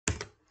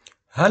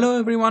Hello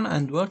everyone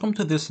and welcome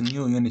to this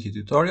new Unity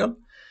tutorial.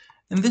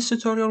 In this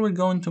tutorial we're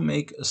going to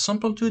make a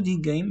simple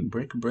 2D game,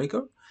 Brick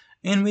Breaker,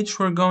 in which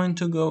we're going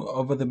to go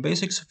over the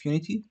basics of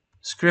Unity,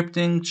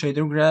 scripting,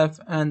 shader graph,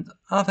 and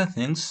other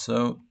things,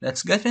 so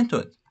let's get into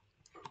it.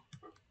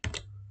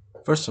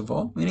 First of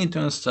all, we need to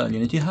install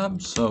Unity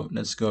Hub, so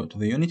let's go to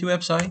the Unity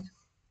website,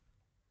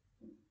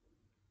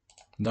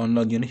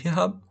 download Unity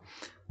Hub,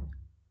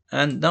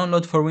 and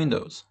download for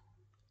Windows.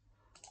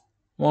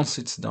 Once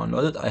it's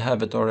downloaded, I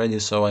have it already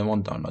so I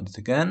won't download it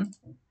again.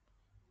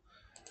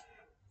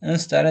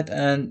 Install it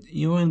and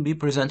you will be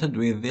presented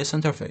with this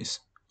interface.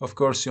 Of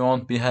course, you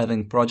won't be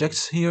having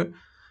projects here,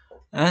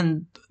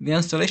 and the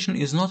installation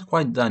is not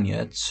quite done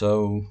yet,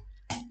 so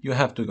you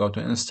have to go to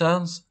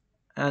Installs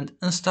and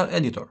Install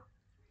Editor.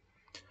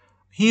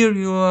 Here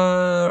you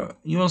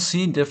will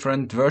see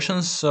different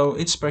versions, so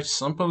it's pretty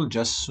simple.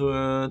 Just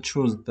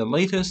choose the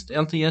latest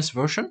LTS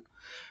version.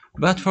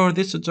 But for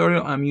this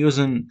tutorial, I'm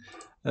using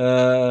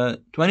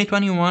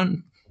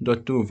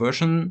 2021.2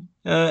 version.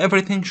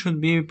 Everything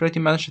should be pretty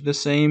much the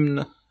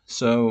same,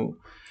 so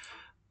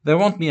there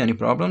won't be any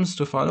problems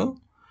to follow.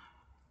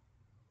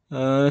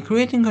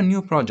 Creating a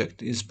new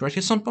project is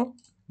pretty simple.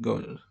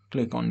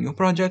 Click on New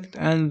Project,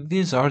 and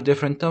these are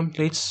different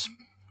templates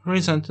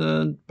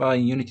presented by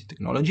Unity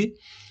Technology.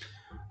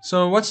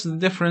 So what's the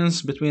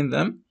difference between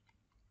them?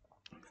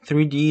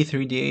 3D,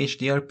 3D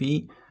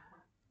HDRP,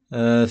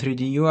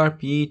 3D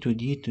URP,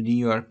 2D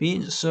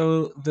URP.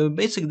 So the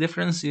basic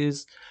difference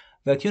is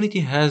that Unity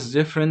has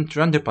different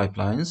render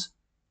pipelines.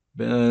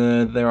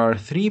 There are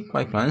 3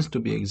 pipelines to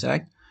be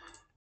exact.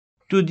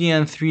 2D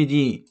and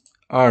 3D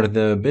are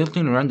the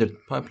built-in render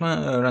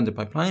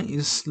pipeline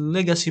is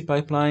legacy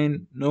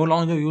pipeline, no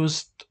longer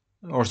used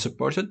or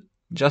supported,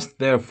 just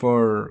there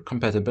for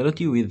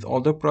compatibility with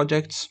older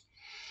projects.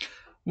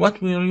 What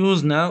we'll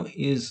use now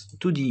is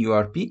 2D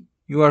URP.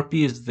 URP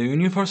is the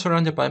universal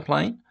render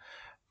pipeline.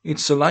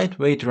 It's a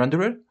lightweight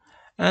renderer,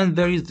 and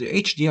there is the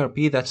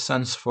HDRP that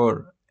stands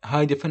for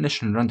high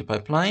definition render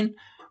pipeline,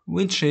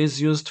 which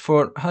is used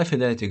for high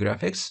fidelity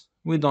graphics.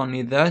 We don't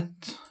need that,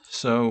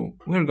 so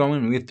we're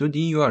going with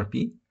 2D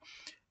URP.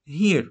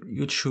 Here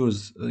you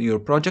choose your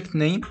project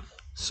name,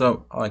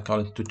 so I call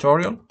it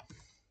tutorial,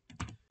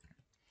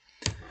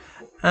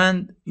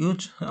 and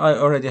I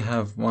already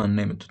have one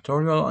named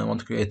tutorial. I want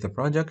to create the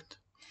project,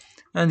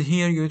 and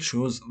here you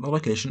choose the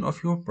location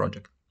of your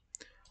project.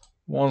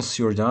 Once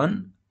you're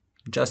done,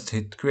 just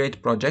hit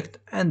create project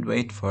and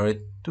wait for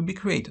it to be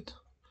created.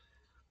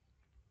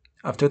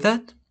 After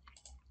that,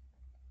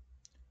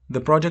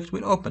 the project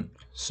will open,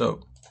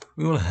 so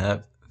we will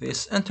have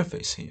this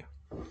interface here.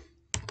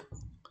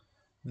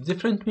 The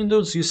different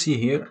windows you see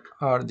here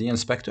are the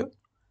inspector,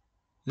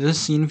 the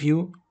scene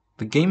view,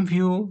 the game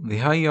view, the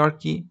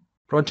hierarchy,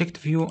 project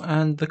view,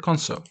 and the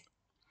console.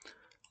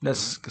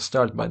 Let's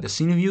start by the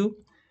scene view.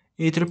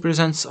 It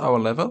represents our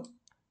level.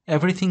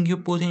 Everything you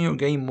put in your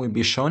game will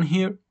be shown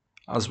here,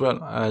 as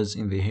well as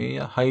in the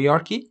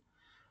hierarchy.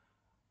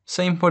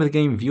 Same for the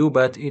game view,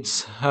 but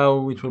it's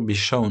how it will be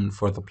shown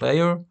for the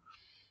player.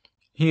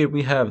 Here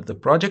we have the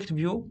project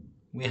view.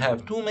 We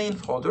have 2 main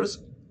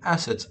folders,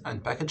 assets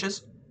and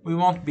packages. We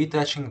won't be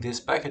touching this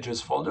packages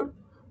folder.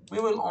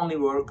 We will only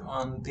work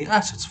on the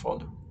assets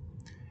folder.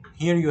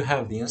 Here you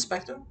have the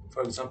inspector.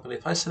 For example,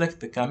 if I select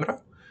the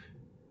camera,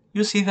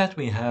 you see that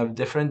we have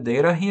different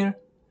data here.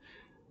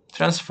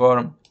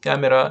 Transform,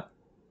 camera,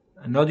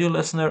 an audio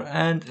listener,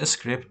 and a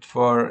script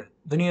for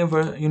the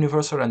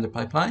universal render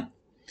pipeline.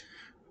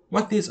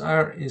 What these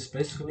are is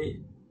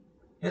basically,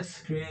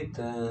 let's create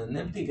an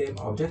empty game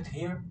object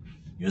here.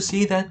 You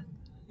see that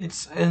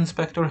its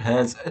inspector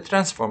has a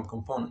transform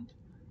component.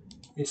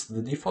 It's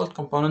the default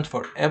component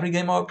for every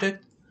game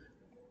object.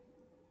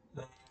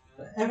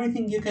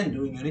 Everything you can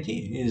do in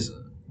Unity is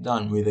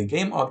done with a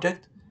game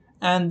object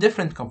and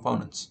different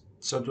components.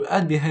 So to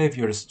add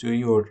behaviors to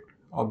your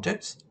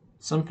objects,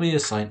 simply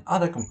assign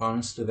other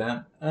components to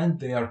them and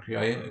they are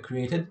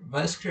created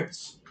by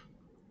scripts.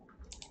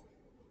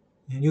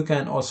 And you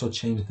can also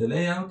change the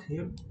layout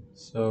here.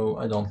 So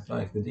I don't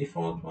like the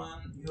default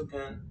one. You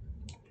can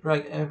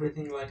drag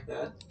everything like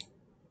that.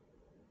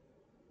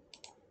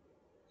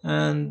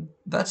 And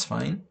that's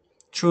fine.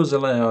 Choose a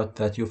layout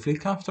that you feel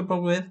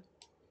comfortable with.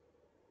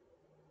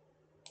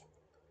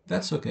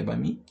 That's okay by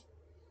me.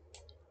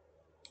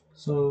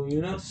 So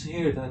you notice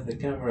here that the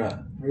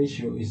camera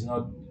ratio is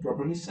not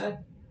properly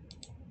set.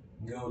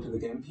 Go to the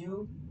game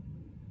view.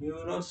 You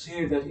notice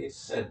here that it's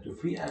set to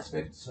 3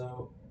 aspect,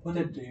 so put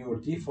it to your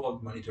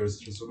default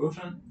monitor's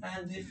resolution,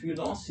 and if you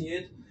don't see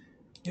it,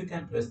 you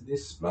can press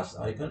this plus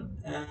icon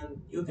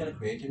and you can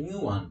create a new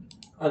one,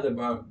 either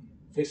by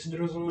fixed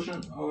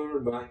resolution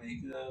or by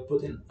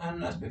putting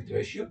an aspect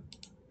ratio.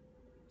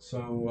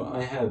 So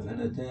I have a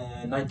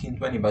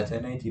 1920 by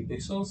 1080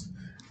 pixels,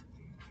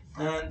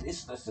 and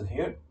it's listed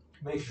here.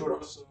 Make sure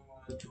also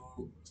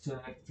to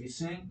select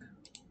VSync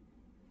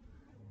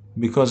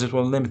because it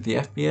will limit the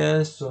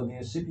FPS, so the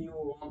CPU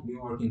won't be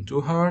working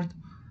too hard.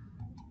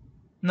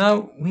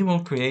 Now we will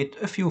create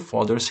a few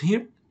folders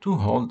here to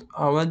hold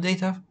our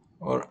data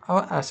or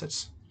our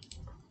assets.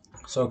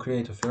 So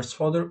create a first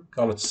folder,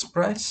 call it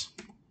sprites.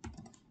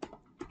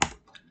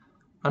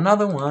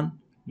 Another one,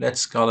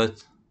 let's call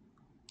it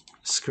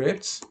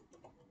scripts.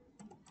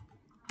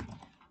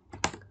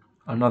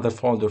 Another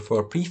folder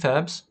for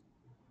prefabs.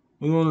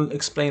 We will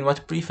explain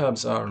what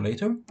prefabs are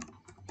later.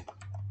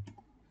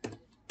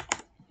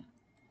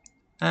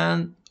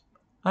 And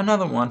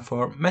another one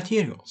for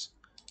materials.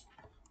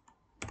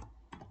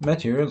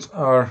 Materials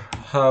are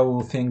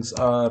how things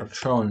are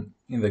shown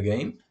in the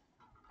game.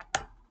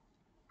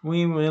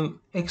 We will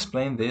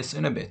explain this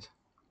in a bit.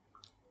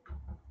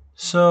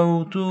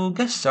 So to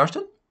get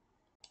started,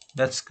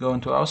 let's go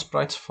into our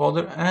sprites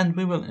folder and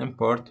we will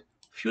import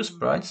few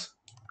sprites.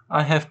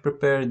 I have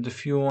prepared a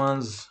few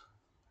ones.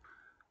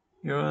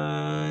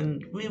 I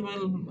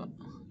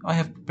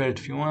have prepared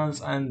few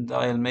ones and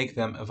I'll make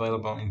them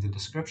available in the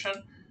description.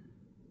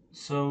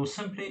 So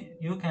simply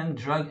you can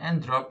drag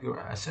and drop your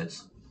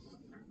assets.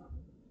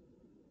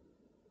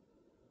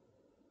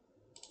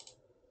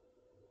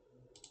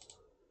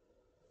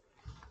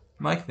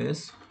 Like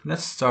this.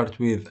 Let's start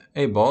with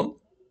a ball.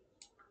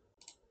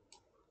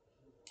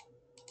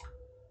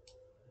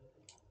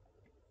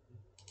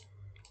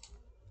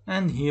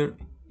 And here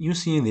you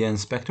see in the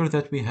inspector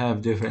that we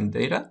have different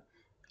data.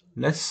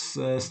 Let's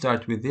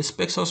start with this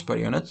pixels per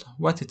unit,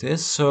 what it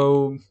is.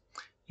 So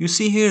you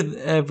see here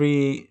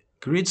every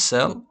grid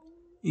cell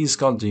is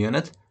called the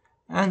unit,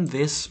 and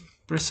this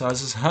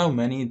precises how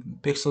many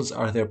pixels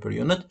are there per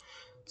unit.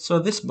 So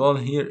this ball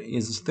here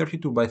is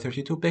 32 by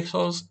 32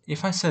 pixels.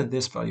 If I set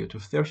this value to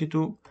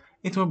 32,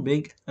 it will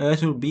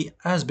be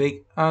as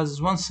big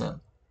as one cell.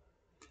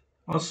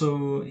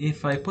 Also,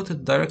 if I put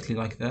it directly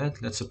like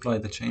that, let's apply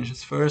the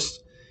changes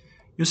first.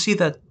 You see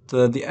that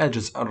the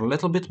edges are a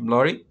little bit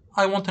blurry.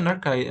 I want an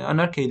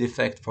arcade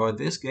effect for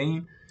this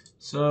game.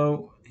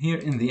 So here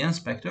in the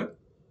inspector,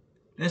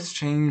 let's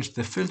change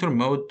the filter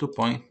mode to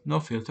point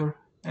no filter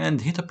and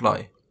hit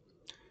apply.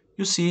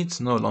 You see it's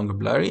no longer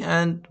blurry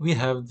and we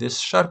have this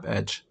sharp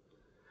edge.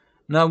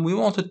 Now we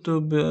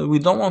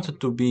don't want it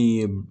to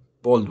be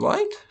bold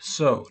white,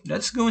 so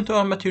let's go into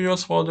our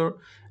materials folder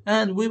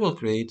and we will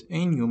create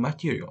a new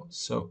material.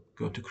 So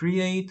go to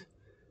create,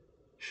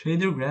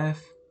 shader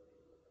graph,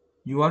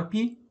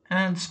 URP,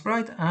 and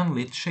sprite and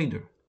lit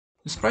shader.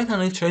 The sprite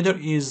and lit shader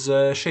is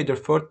a shader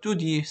for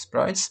 2D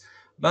sprites,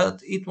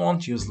 but it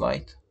won't use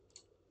light.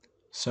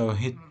 So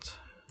hit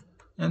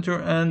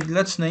enter and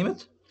let's name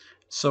it.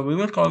 So we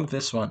will call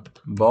this one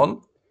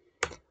ball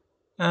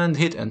and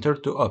hit enter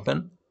to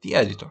open the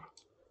editor.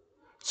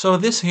 So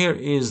this here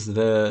is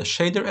the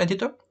shader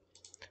editor.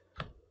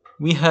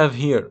 We have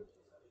here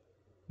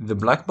the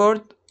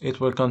blackboard. It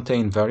will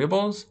contain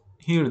variables.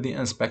 Here the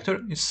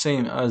inspector is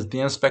same as the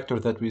inspector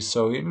that we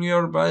saw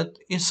earlier, but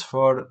is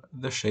for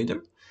the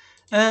shader.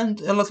 And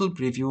a little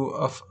preview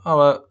of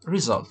our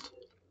result.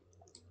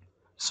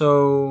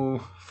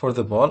 So for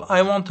the ball,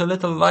 I want a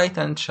little light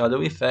and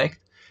shadow effect.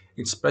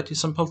 It's pretty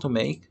simple to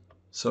make.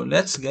 So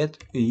let's get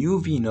a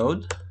UV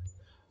node.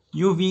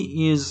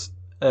 UV is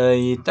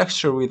a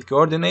texture with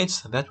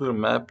coordinates that will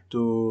map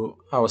to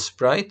our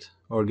sprite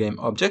or game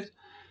object.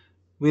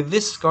 With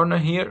this corner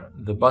here,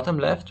 the bottom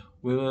left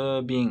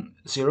will be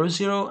 0,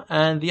 0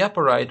 and the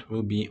upper right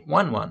will be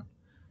 1, 1.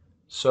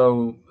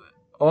 So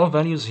all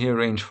values here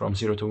range from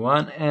 0 to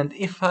 1, and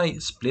if I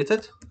split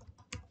it,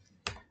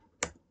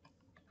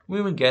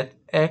 we will get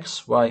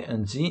X, Y,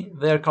 and Z.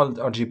 They're called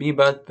RGB,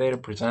 but they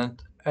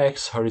represent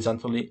X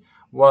horizontally,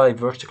 Y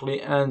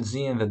vertically, and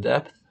Z in the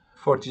depth.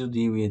 For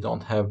 2D we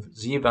don't have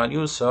Z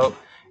values, so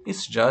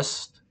it's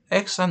just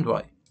X and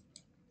Y.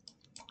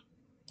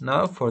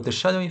 Now for the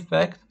shadow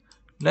effect,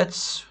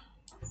 let's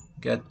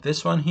get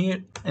this one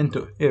here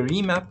into a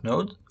remap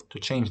node to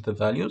change the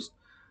values.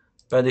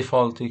 By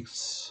default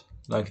it's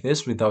like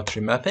this without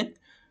remapping.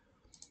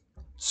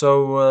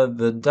 So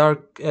the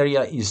dark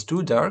area is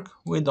too dark,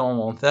 we don't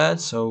want that,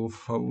 so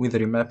with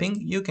remapping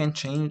you can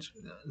change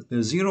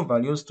the 0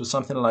 values to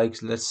something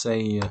like, let's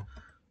say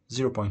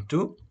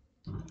 0.2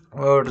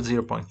 or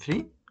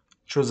 0.3.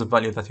 Choose a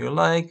value that you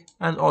like,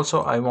 and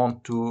also I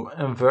want to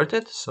invert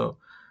it, so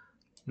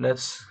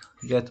let's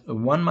get a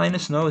 1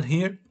 minus node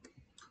here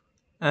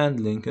and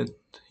link it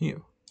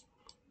here.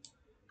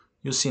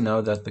 You see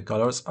now that the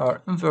colors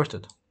are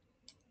inverted.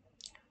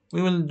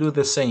 We will do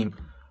the same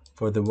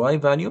for the Y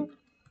value.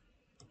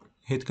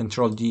 Hit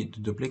Ctrl D to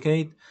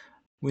duplicate.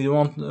 We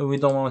don't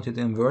want it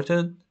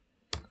inverted.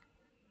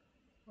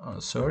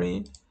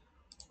 Sorry.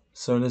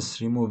 So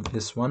let's remove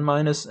this 1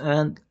 minus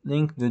and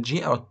link the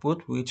G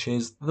output, which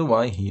is the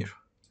Y here.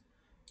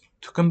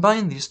 To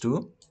combine these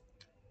two,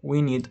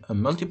 we need a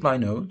multiply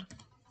node.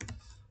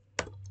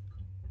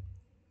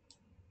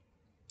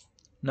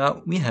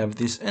 Now we have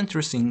this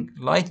interesting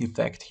light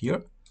effect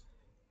here.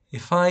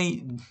 If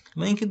I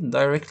link it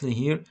directly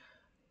here,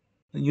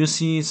 you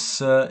see it's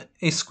a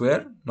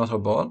square, not a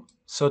ball.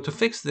 So to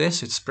fix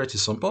this, it's pretty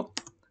simple.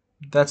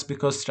 That's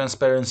because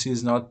transparency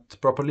is not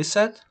properly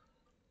set.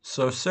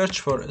 So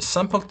search for a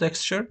sample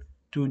texture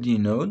 2D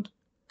node.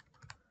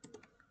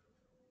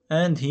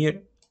 And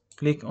here,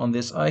 click on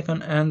this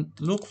icon and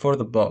look for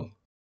the ball.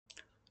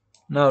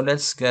 Now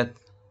let's get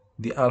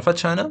the alpha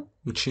channel,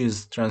 which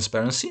is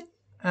transparency,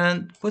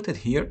 and put it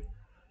here.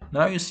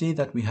 Now you see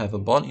that we have a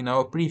ball in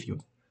our preview.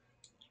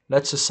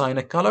 Let's assign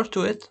a color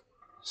to it.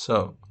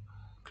 So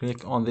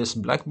click on this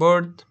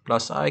blackboard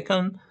plus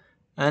icon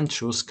and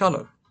choose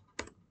color.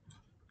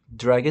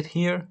 Drag it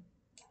here.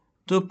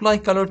 To apply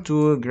color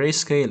to a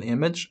grayscale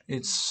image,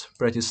 it's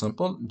pretty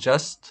simple.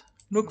 Just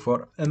look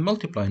for a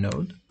multiply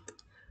node.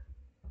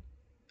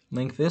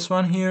 Link this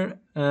one here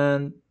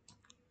and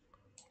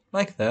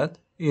like that.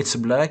 It's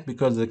black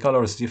because the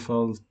color is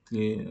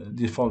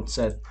default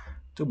set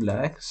to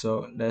black.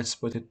 So let's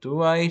put it to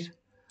white.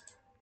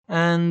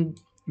 And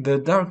the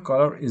dark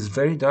color is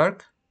very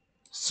dark.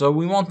 So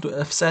we want to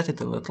offset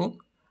it a little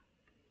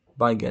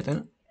by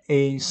getting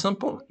a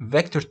simple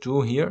vector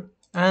 2 here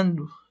and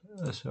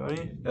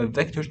a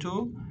vector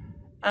 2,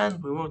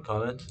 and we will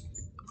call it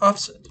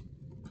offset.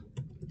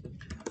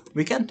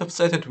 We can't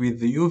offset it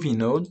with the UV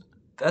node,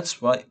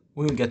 that's why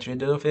we'll get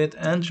rid of it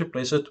and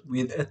replace it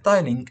with a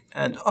tiling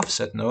and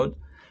offset node,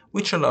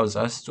 which allows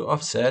us to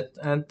offset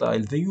and tile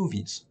the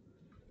UVs.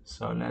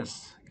 So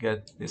let's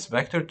get this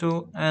vector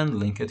 2 and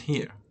link it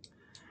here.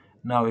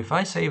 Now if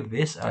I save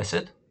this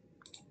asset,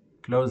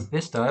 close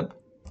this tab,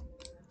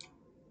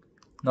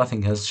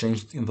 nothing has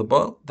changed in the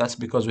ball. That's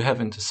because we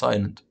haven't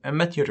assigned a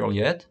material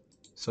yet.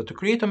 So to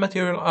create a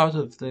material out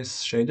of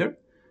this shader,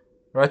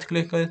 right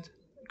click it,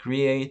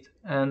 create,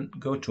 and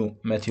go to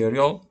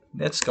material.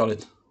 Let's call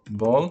it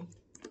ball,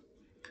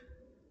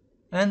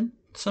 and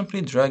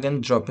simply drag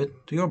and drop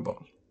it to your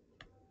ball.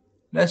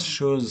 Let's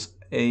choose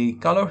a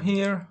color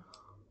here,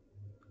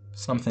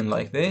 something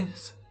like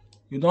this.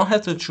 You don't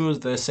have to choose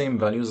the same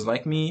values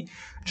like me,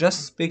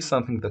 just pick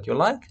something that you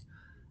like,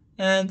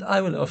 and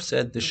I will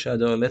offset the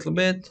shadow a little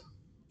bit.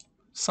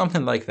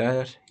 Something like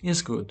that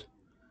is good.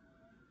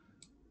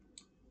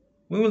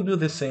 We will do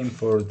the same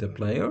for the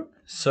player.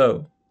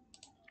 So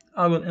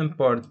I will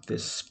import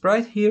this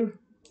sprite here.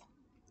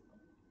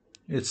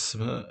 It's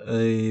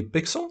a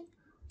pixel.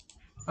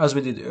 As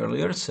we did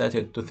earlier, set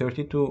it to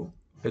 32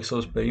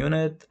 pixels per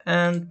unit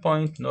and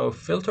point no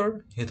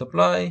filter, hit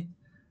apply,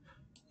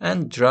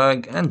 and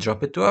drag and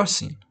drop it to our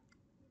scene.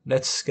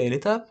 Let's scale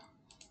it up.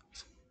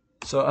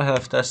 So I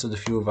have tested a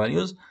few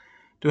values.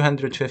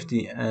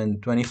 250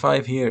 and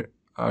 25 here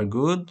are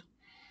good.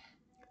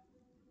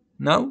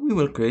 Now we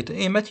will create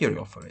a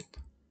material for it.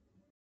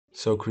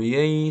 So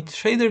create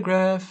shader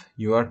graph,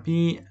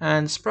 URP,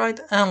 and sprite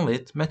and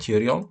lit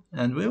material,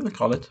 and we will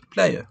call it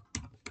player.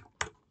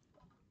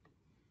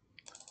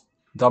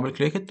 Double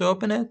click it to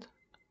open it.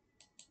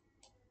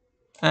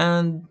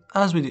 And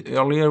as we did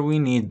earlier, we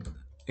need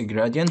a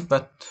gradient,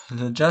 but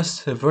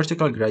just a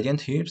vertical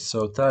gradient here.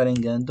 So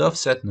tiling and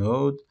offset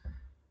node,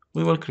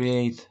 we will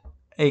create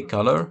a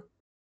color,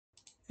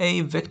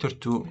 a vector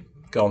 2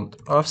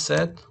 called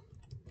offset.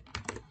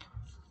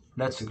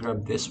 Let's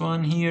grab this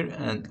one here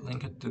and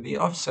link it to the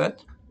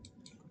offset.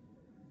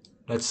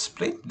 Let's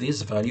split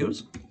these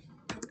values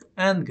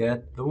and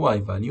get the Y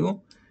value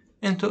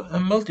into a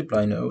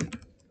multiply node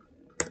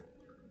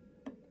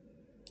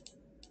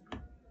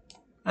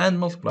and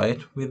multiply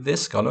it with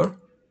this color.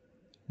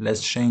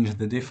 Let's change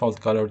the default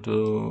color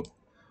to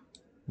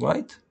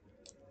white.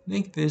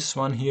 Link this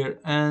one here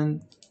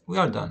and we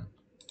are done.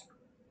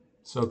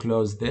 So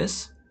close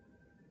this.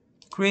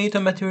 Create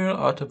a material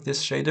out of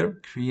this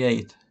shader.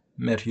 Create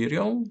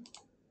material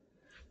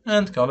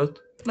and call it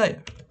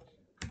player.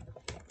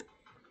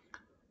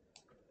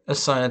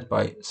 Assign it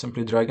by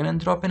simply dragging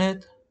and dropping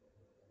it.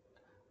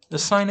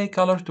 Assign a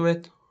color to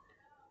it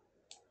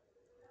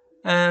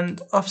and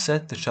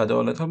offset the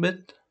shadow a little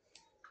bit.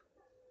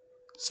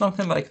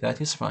 Something like that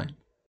is fine.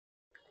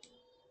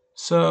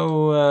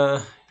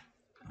 So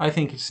I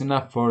think it's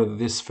enough for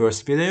this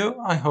first video.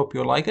 I hope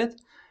you like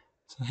it.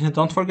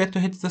 Don't forget to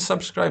hit the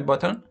subscribe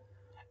button.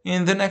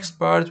 In the next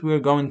part, we're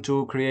going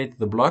to create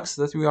the blocks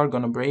that we are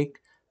going to break.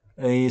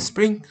 A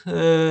script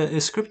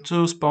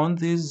to spawn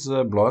these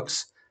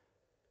blocks,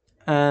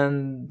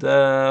 and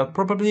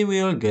probably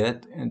we'll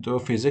get into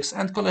physics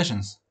and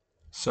collisions.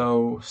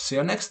 So see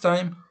you next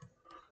time.